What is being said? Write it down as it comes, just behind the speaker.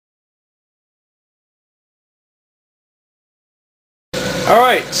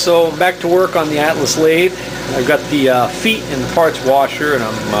Alright, so back to work on the Atlas lathe. I've got the feet in the parts washer, and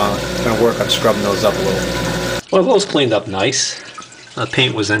I'm going to work on scrubbing those up a little. Well, those cleaned up nice. The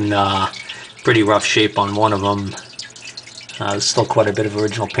paint was in pretty rough shape on one of them. There's still quite a bit of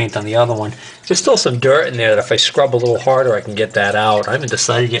original paint on the other one. There's still some dirt in there that if I scrub a little harder I can get that out. I haven't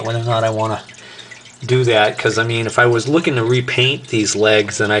decided yet whether or not I want to do that, because I mean, if I was looking to repaint these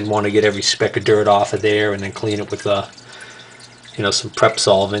legs, then I'd want to get every speck of dirt off of there and then clean it with some prep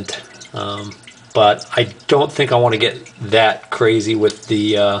solvent. But I don't think I want to get that crazy with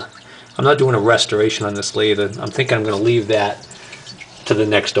the I'm not doing a restoration on this lathe. I'm thinking I'm going to leave that to the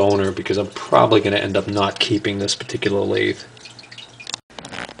next owner, because I'm probably going to end up not keeping this particular lathe.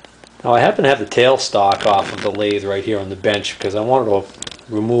 Now I happen to have the tailstock off of the lathe right here on the bench, because I wanted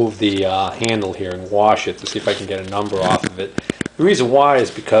to remove the handle here and wash it to see if I can get a number off of it. The reason why is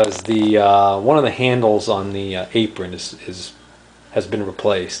because the one of the handles on the apron has been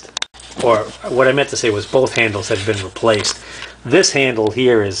replaced. Or what I meant to say was both handles had been replaced. This handle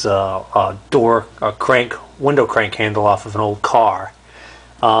here is a window crank handle off of an old car.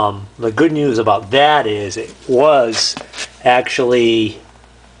 The good news about that is it was actually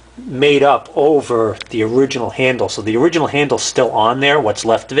made up over the original handle. So the original handle's still on there, what's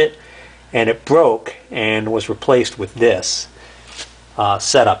left of it, and it broke and was replaced with this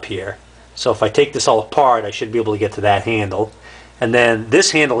setup here. So if I take this all apart, I should be able to get to that handle. And then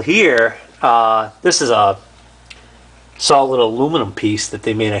this handle here, this is a solid aluminum piece that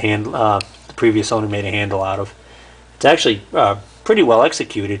they made a handle. The previous owner made a handle out of. It's actually pretty well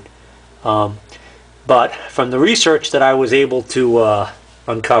executed. But from the research that I was able to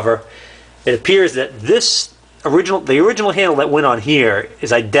uncover, it appears that the original handle that went on here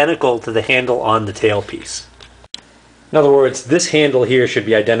is identical to the handle on the tailpiece. In other words, this handle here should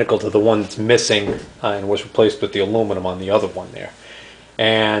be identical to the one that's missing and was replaced with the aluminum on the other one there.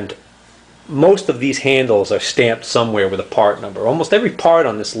 And most of these handles are stamped somewhere with a part number. Almost every part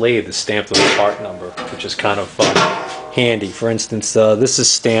on this lathe is stamped with a part number, which is kind of handy. For instance, this is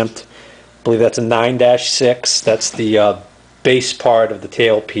stamped, I believe that's a 9-6. That's the base part of the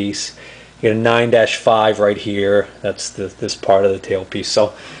tailpiece. You get a 9-5 right here. That's this part of the tailpiece.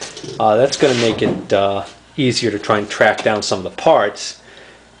 So that's going to make it easier to try and track down some of the parts.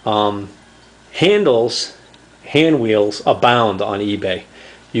 Handles, hand wheels abound on eBay,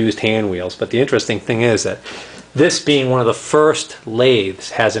 used hand wheels. But the interesting thing is that this, being one of the first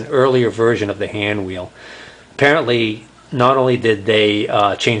lathes, has an earlier version of the hand wheel. Apparently, not only did they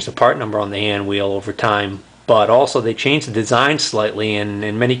change the part number on the hand wheel over time, but also they changed the design slightly, and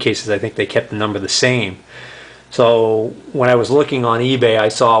in many cases I think they kept the number the same. So when I was looking on eBay, I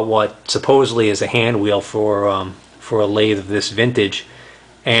saw what supposedly is a hand wheel for a lathe of this vintage,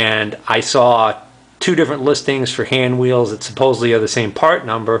 and I saw two different listings for hand wheels that supposedly are the same part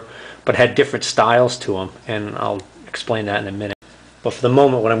number but had different styles to them, and I'll explain that in a minute. But for the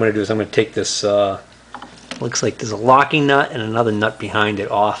moment, what I'm going to do is I'm going to take this looks like there's a locking nut and another nut behind it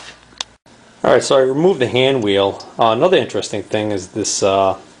off. Alright, so I removed the hand wheel. Another interesting thing is this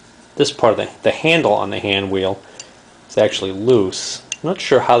this part of the handle on the hand wheel is actually loose. I'm not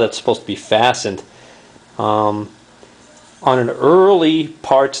sure how that's supposed to be fastened. On an early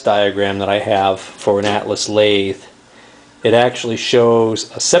parts diagram that I have for an Atlas lathe, it actually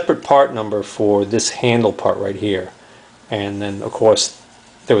shows a separate part number for this handle part right here. And then, of course,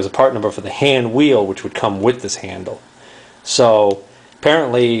 there was a part number for the hand wheel, which would come with this handle. So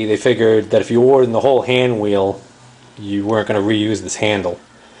apparently they figured that if you ordered the whole hand wheel, you weren't going to reuse this handle.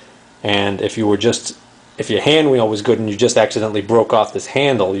 And if your hand wheel was good and you just accidentally broke off this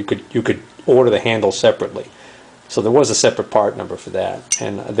handle, you could order the handle separately. So there was a separate part number for that,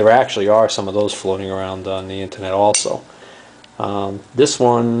 and there actually are some of those floating around on the internet also. This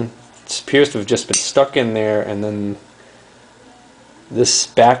one appears to have just been stuck in there, and then this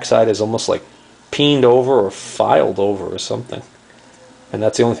backside is almost like peened over or filed over or something, and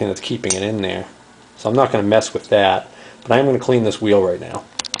that's the only thing that's keeping it in there. So I'm not going to mess with that, but I'm going to clean this wheel right now.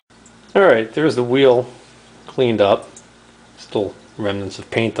 Alright, there's the wheel cleaned up. Still remnants of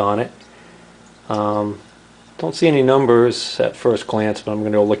paint on it. Don't see any numbers at first glance, but I'm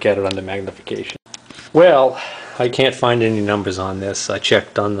going to go look at it under magnification. Well, I can't find any numbers on this. I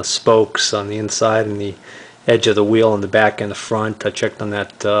checked on the spokes on the inside and the edge of the wheel on the back and the front. I checked on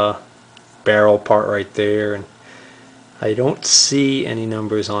that barrel part right there, and I don't see any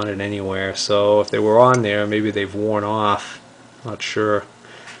numbers on it anywhere. So if they were on there, maybe they've worn off. Not sure.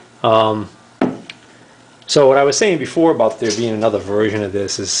 So what I was saying before about there being another version of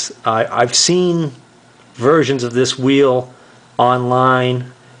this is I've seen versions of this wheel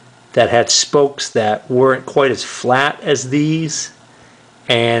online that had spokes that weren't quite as flat as these,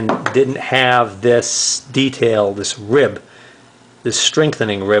 and didn't have this detail, this rib, this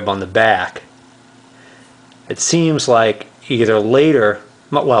strengthening rib on the back. It seems like either later,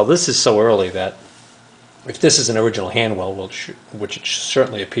 well, this is so early that if this is an original hand wheel, which it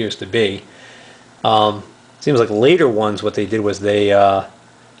certainly appears to be, seems like later ones what they did was they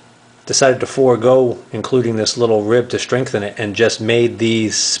decided to forego including this little rib to strengthen it and just made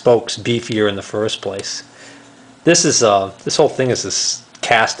these spokes beefier in the first place. This is this whole thing is this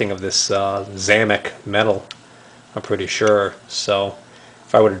casting of this Zamek metal, I'm pretty sure. So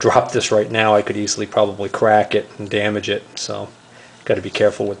if I were to drop this right now, I could easily probably crack it and damage it. So got to be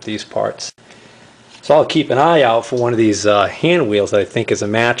careful with these parts. So I'll keep an eye out for one of these hand wheels that I think is a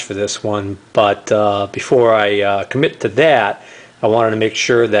match for this one. But before I commit to that, I wanted to make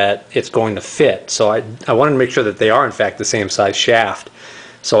sure that it's going to fit. So I wanted to make sure that they are in fact the same size shaft.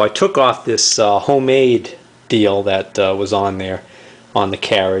 So I took off this homemade deal that was on there on the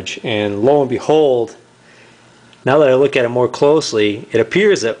carriage, and lo and behold, now that I look at it more closely, it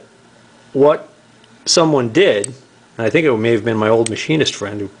appears that what someone did, and I think it may have been my old machinist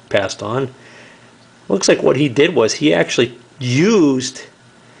friend who passed on, looks like what he did was he actually used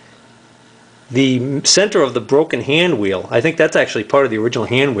the center of the broken hand wheel. I think that's actually part of the original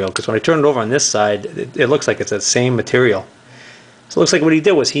hand wheel, because when I turn it over on this side, it looks like it's the same material. So it looks like what he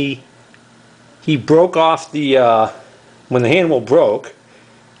did was he broke off the, when the hand wheel broke,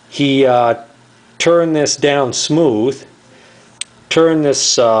 he turned this down smooth, turned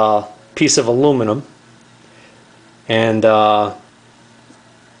this piece of aluminum, and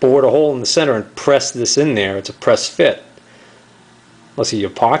bored a hole in the center and pressed this in there. It's a press fit. Unless he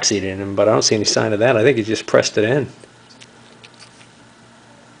epoxied it in, but I don't see any sign of that. I think he just pressed it in.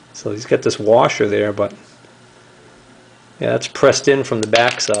 So he's got this washer there, but yeah, that's pressed in from the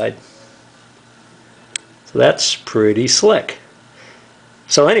back side. So that's pretty slick.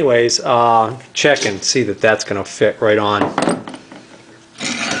 So anyways, check and see that that's going to fit right on.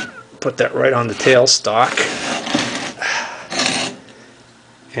 Put that right on the tailstock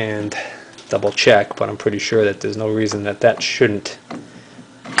and double check, but I'm pretty sure that there's no reason that that shouldn't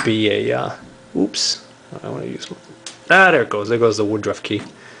be a, oops, I want to use, there it goes, there goes the Woodruff key.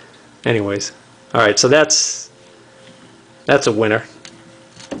 Anyways, alright, so that's a winner.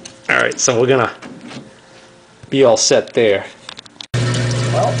 Alright, so we're gonna be all set there.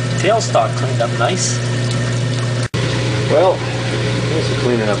 Well, tailstock cleaned up nice. Well, this is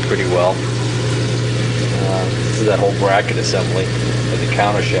cleaning up pretty well. This is that whole bracket assembly of the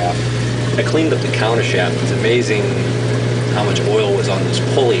counter shaft. I cleaned up the counter shaft. It's amazing how much oil was on those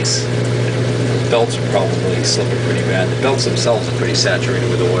pulleys. The belts are probably slipping pretty bad. The belts themselves are pretty saturated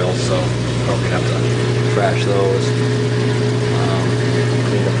with oil, so probably have to trash those.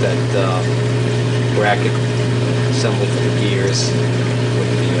 Cleaned up that bracket assembly for the gears with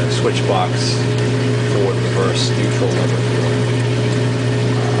the switch box, forward, reverse, neutral lever for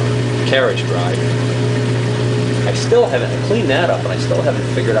carriage drive. I still haven't cleaned that up, and I still haven't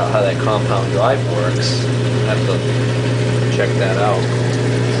figured out how that compound drive works. I have to check that out.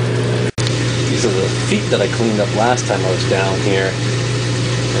 These are the feet that I cleaned up last time I was down here.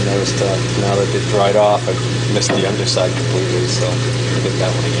 I noticed now that they've dried off, I missed the underside completely, so I'll get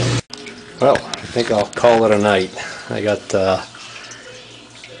that one again. Well, I think I'll call it a night. I got the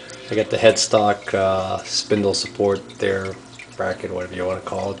headstock spindle support there, bracket, whatever you want to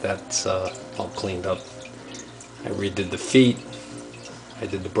call it. That's all cleaned up. I redid the feet. I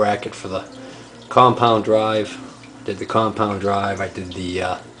did the bracket for the compound drive. Did the compound drive. I did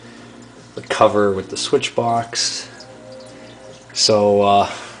the cover with the switch box. So I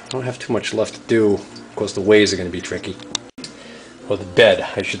don't have too much left to do. Of course, the ways are going to be tricky. Or the bed,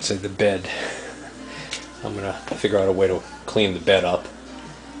 I should say the bed. I'm going to figure out a way to clean the bed up.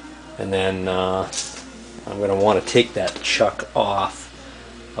 And then I'm going to want to take that chuck off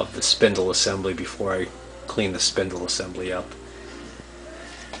of the spindle assembly before I clean the spindle assembly up.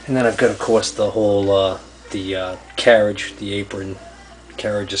 And then I've got, of course, the whole the carriage, the apron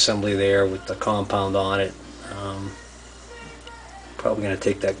carriage assembly there with the compound on it. Probably going to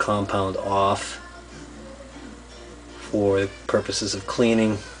take that compound off for purposes of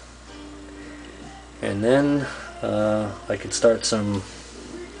cleaning, and then I could start some,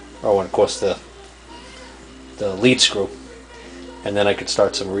 oh, and of course the lead screw, and then I could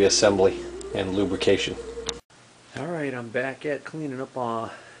start some reassembly and lubrication. Alright, I'm back at cleaning up,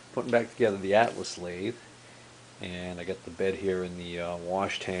 putting back together the Atlas lathe, and I got the bed here in the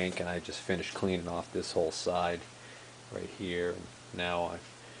wash tank, and I just finished cleaning off this whole side right here. Now I'm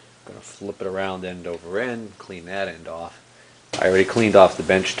going to flip it around end over end, clean that end off. I already cleaned off the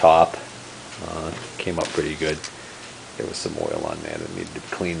bench top, came up pretty good. there was some oil on there that needed to be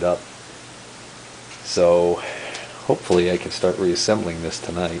cleaned up. So hopefully I can start reassembling this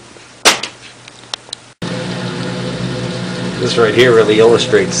tonight. This right here really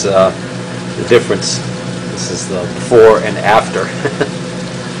illustrates the difference. This is the before and after.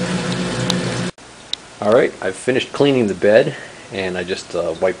 Alright, I've finished cleaning the bed, and I just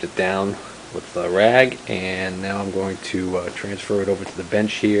wiped it down with a rag, and now I'm going to transfer it over to the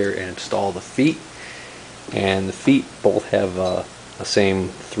bench here and install the feet. And the feet both have the same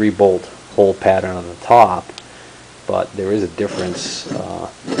 3-bolt hole pattern on the top, but there is a difference on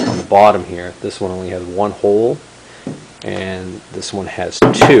the bottom here. This one only has 1 hole, and this one has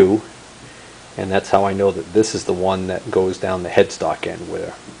 2, and that's how I know that this is the one that goes down the headstock end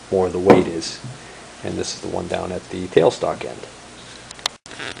where more of the weight is, and this is the one down at the tailstock end.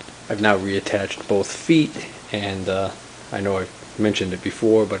 I've now reattached both feet, and I know I've mentioned it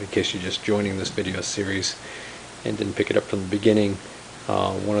before, but in case you're just joining this video series and didn't pick it up from the beginning,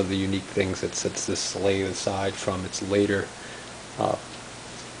 one of the unique things that sets this lathe aside from its later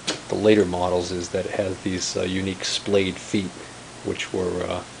the later models is that it has these unique splayed feet, which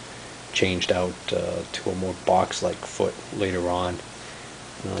were changed out to a more box-like foot later on.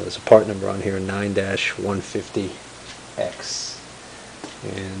 There's a part number on here, 9-150X,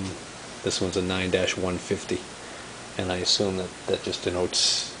 and this one's a 9-150, and I assume that just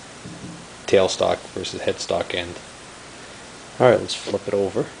denotes tailstock versus headstock end. Alright, let's flip it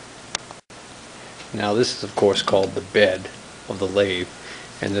over. Now this is of course called the bed of the lathe,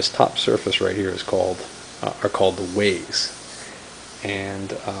 and this top surface right here is called are called the ways.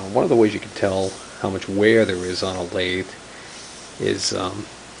 And one of the ways you can tell how much wear there is on a lathe is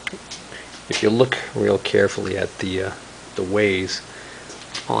if you look real carefully at the ways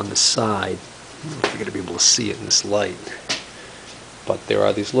on the side. I don't know if you're going to be able to see it in this light, but there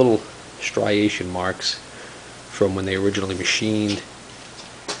are these little striation marks from when they originally machined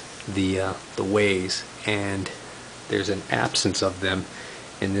the ways, and there's an absence of them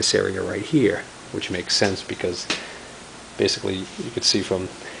in this area right here, which makes sense because basically you can see from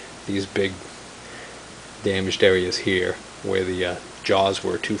these big damaged areas here where the jaws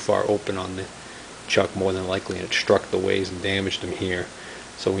were too far open on the chuck, more than likely, and it struck the ways and damaged them here.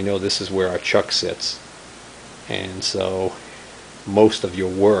 So we know this is where our chuck sits, and so most of your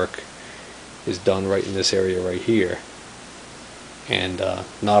work is done right in this area right here, and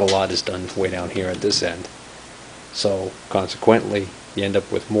not a lot is done way down here at this end. So consequently you end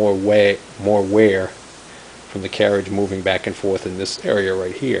up with more wear from the carriage moving back and forth in this area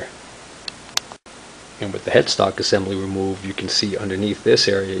right here. And with the headstock assembly removed, you can see underneath this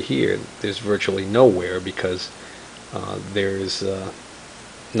area here there's virtually no wear because there's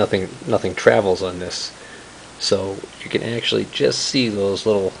nothing travels on this. So you can actually just see those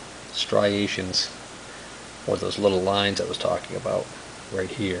little striations, or those little lines I was talking about right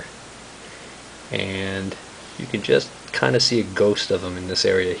here, and you can just kind of see a ghost of them in this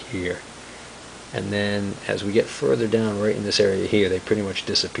area here. And then as we get further down right in this area here, they pretty much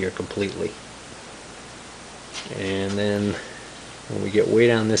disappear completely. And then when we get way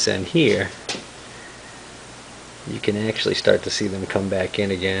down this end here, you can actually start to see them come back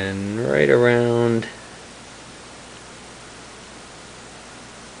in again right around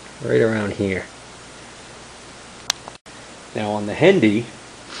here. Now on the Hendy,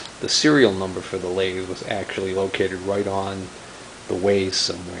 the serial number for the lathe was actually located right on the ways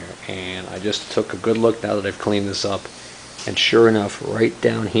somewhere, and I just took a good look now that I've cleaned this up, and sure enough, right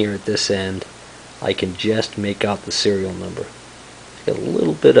down here at this end I can just make out the serial number. Got a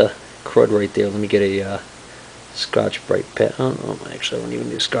little bit of crud right there. Let me get a Scotch-Brite pad. Oh, actually I don't even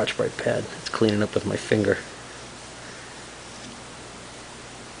need a Scotch-Brite pad. It's cleaning up with my finger.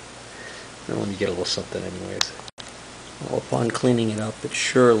 Now let me get a little something anyways. Well, upon cleaning it up, it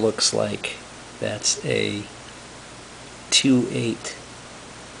sure looks like that's a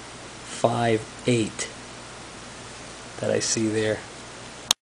 2858 that I see there.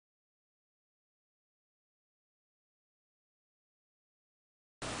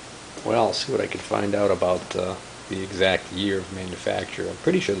 Well, I'll see what I can find out about the exact year of manufacture. I'm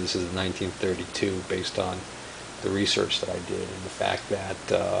pretty sure this is 1932 based on the research that I did, and the fact that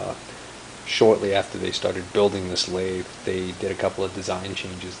shortly after they started building this lathe, they did a couple of design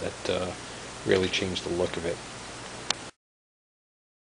changes that really changed the look of it.